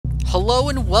Hello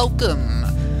and welcome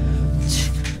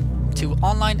to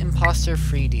Online Imposter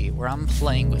 3D, where I'm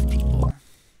playing with people.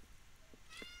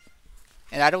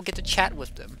 And I don't get to chat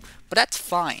with them, but that's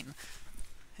fine.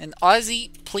 And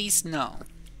Ozzy, please no.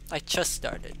 I just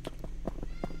started.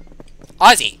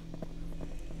 Ozzy!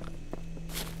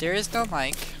 There is no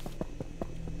mic.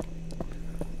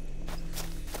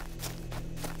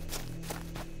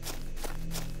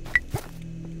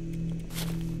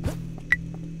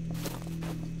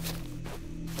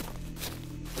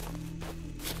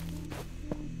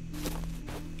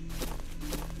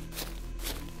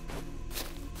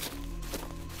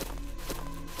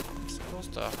 I'm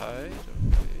supposed to hide?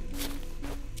 Okay.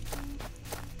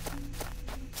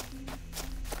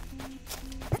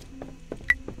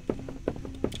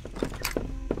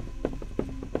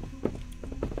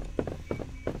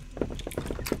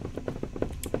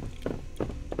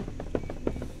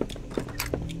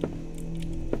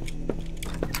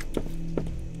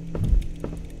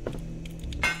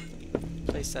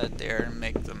 Place that there and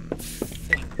make them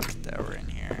think that we're in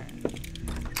here.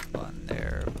 On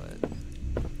there, but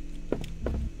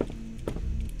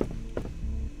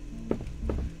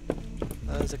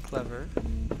that is a clever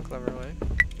way.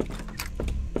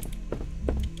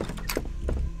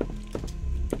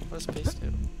 What does space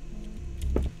do?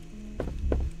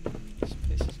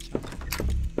 Space is jump.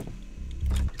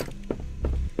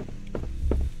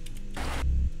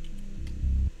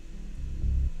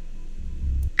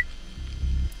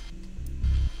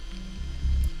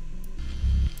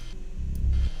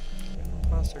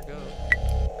 Imposter go.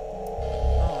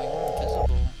 Oh, you're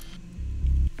invisible.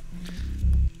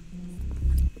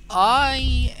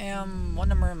 I am... what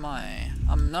number am I?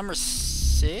 I'm number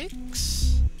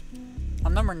 6?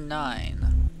 I'm number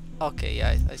 9. Okay,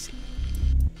 yeah, I see.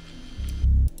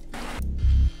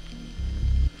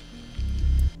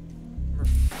 Number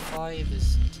 5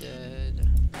 is dead.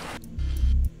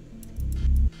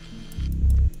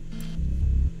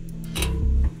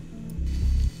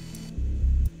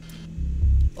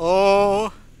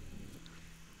 Oh!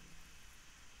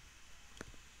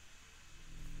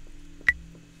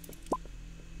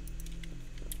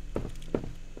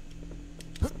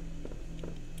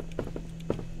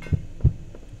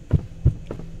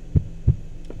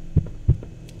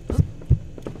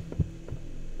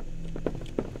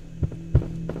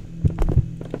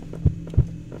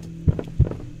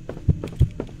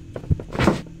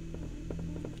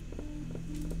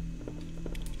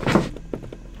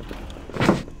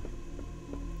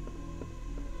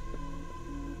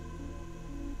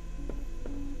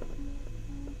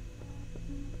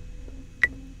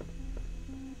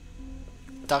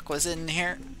 Duck was in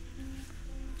here.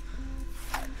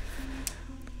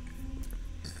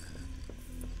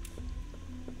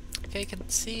 Okay, I can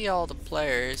see all the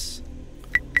players.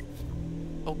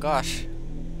 Oh gosh.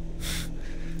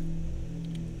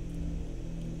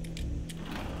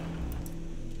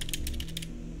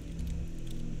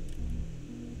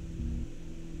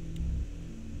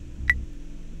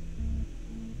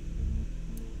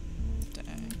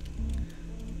 Dang.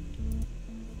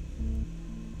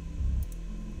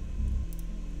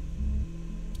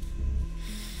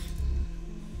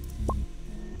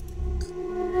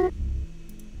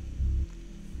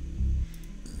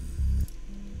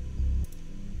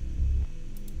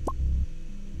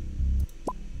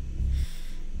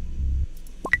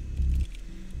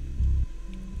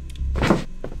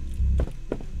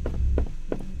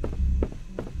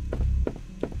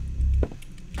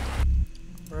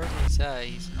 Wherever he's at,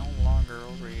 he's no longer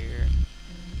over here.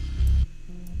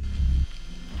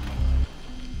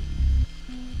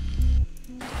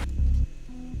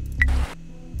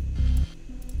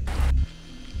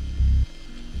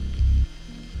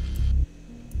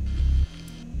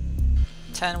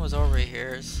 Ten was over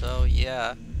here, so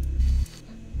yeah.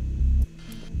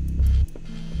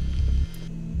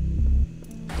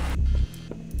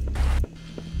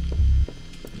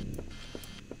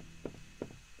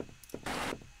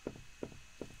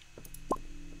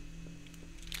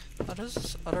 What is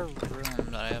this other room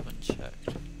that I haven't checked?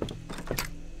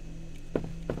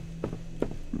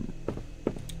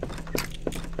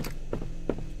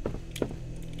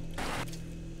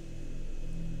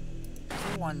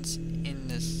 Everyone's in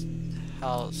this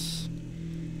house.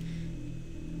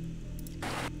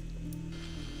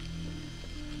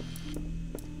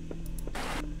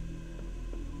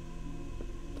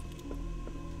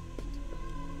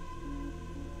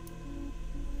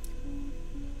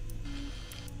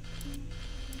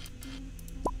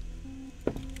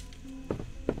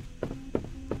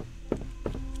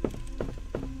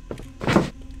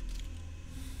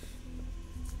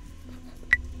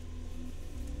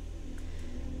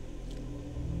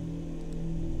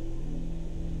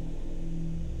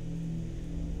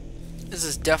 This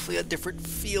is definitely a different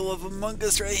feel of Among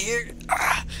Us right here.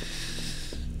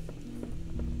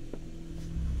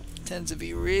 Tends to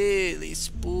be really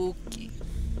spooky.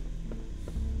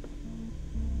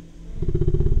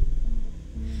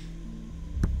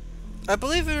 I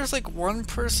believe there's like one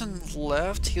person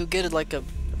left. He'll get like a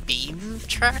beam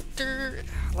tractor.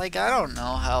 Like, I don't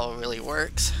know how it really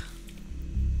works.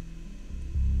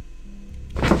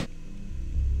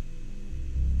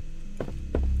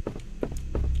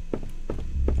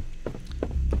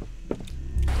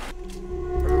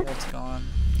 Everyone's gone.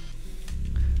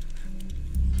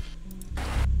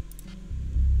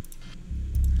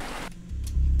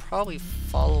 Probably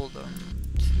follow them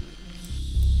to...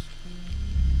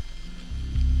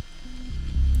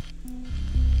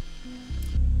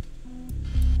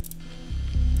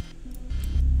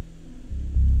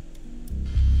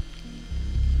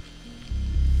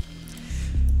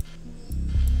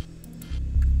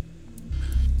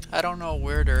 I don't know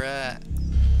where they're at.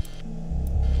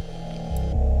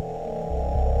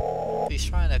 He's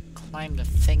trying to climb the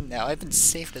thing now. I've been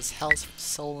safe in this house for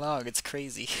so long, it's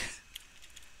crazy.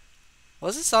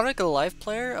 Wasn't Sonic a live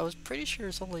player? I was pretty sure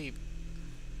it's only...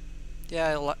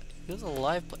 Yeah, he was a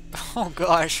live player. Oh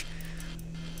gosh.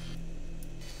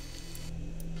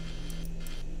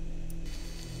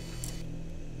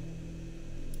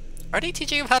 Are they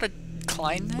teaching him how to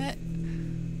climb that?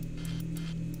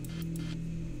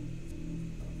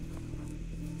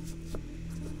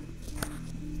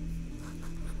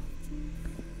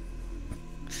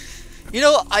 You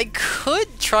know, I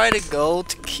could try to go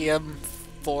to Cam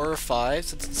 4 or 5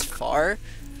 since it's far,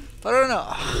 but I don't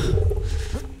know.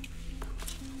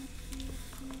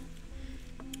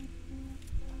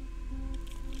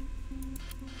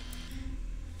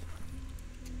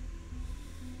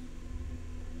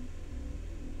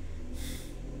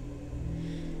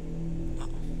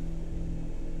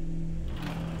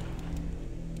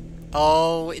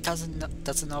 Oh, it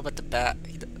doesn't know about the bat.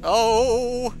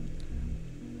 Oh.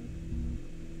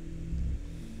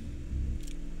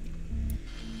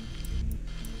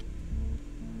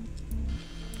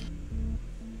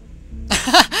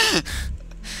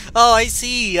 Oh, I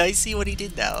see what he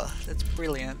did now. That's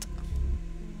brilliant.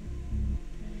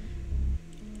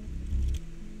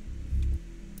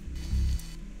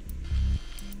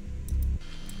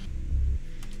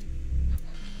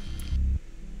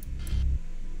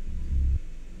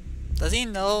 Does he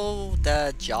know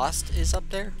that Jost is up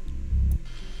there?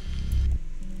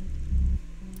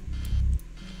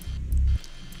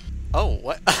 Oh,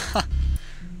 what? Come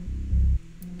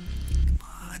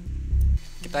on.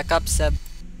 Get back up, Seb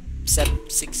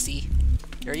 60.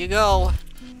 There you go.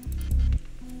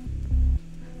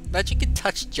 Bet you can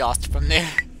touch Jost from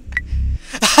there.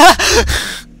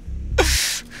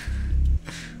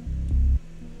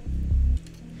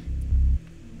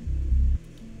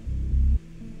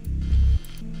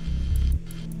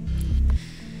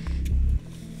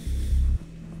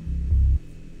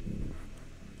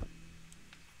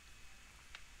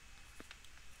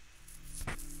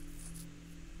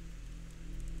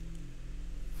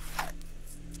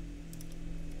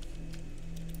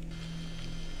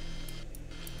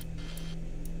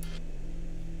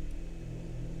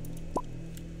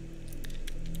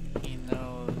 He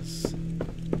knows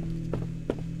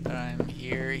that I'm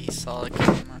here. He saw the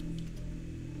camera.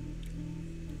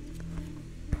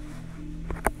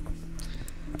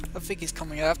 I think he's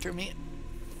coming after me.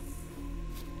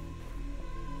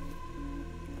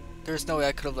 There's no way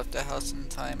I could have left the house in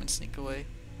time and sneak away.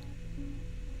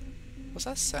 What's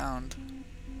that sound?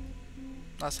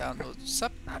 Not sound. What's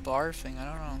that barfing? I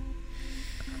don't know.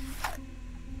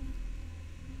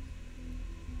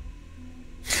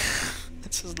 I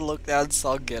just looked down and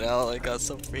saw Get Out. I got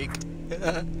so freaked.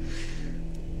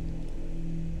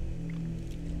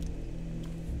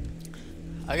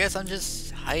 I guess I'm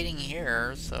just hiding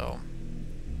here, so...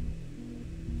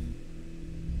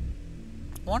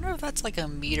 I wonder if that's like a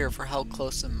meter for how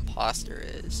close the imposter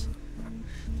is.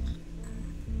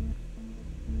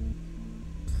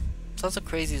 What's also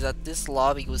crazy is that this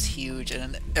lobby was huge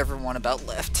and then everyone about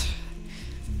left.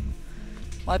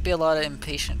 Might be a lot of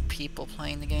impatient people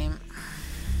playing the game.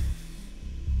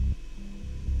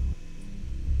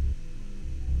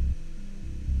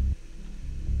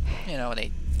 You know, when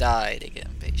they die, they get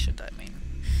impatient, I mean.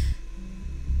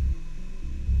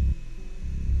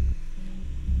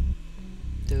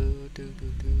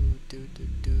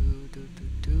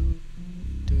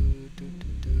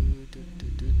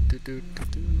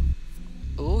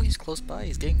 Oh, he's close by.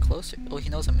 He's getting closer. Oh, he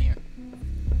knows I'm here.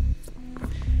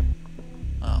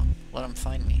 Oh, let him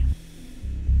find me.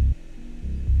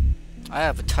 I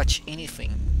haven't touched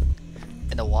anything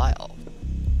in a while.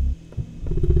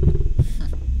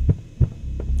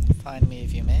 Find me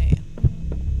if you may.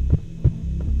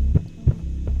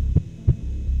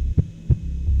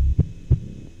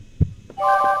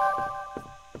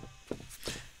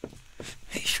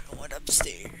 He should have went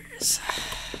upstairs.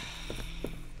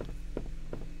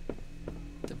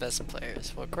 The best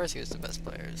players. Well, of course he was the best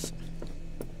players.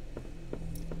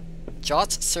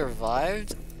 Jots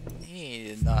survived? He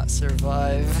did not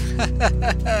survive. I'm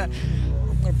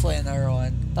gonna play another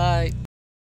one. Bye.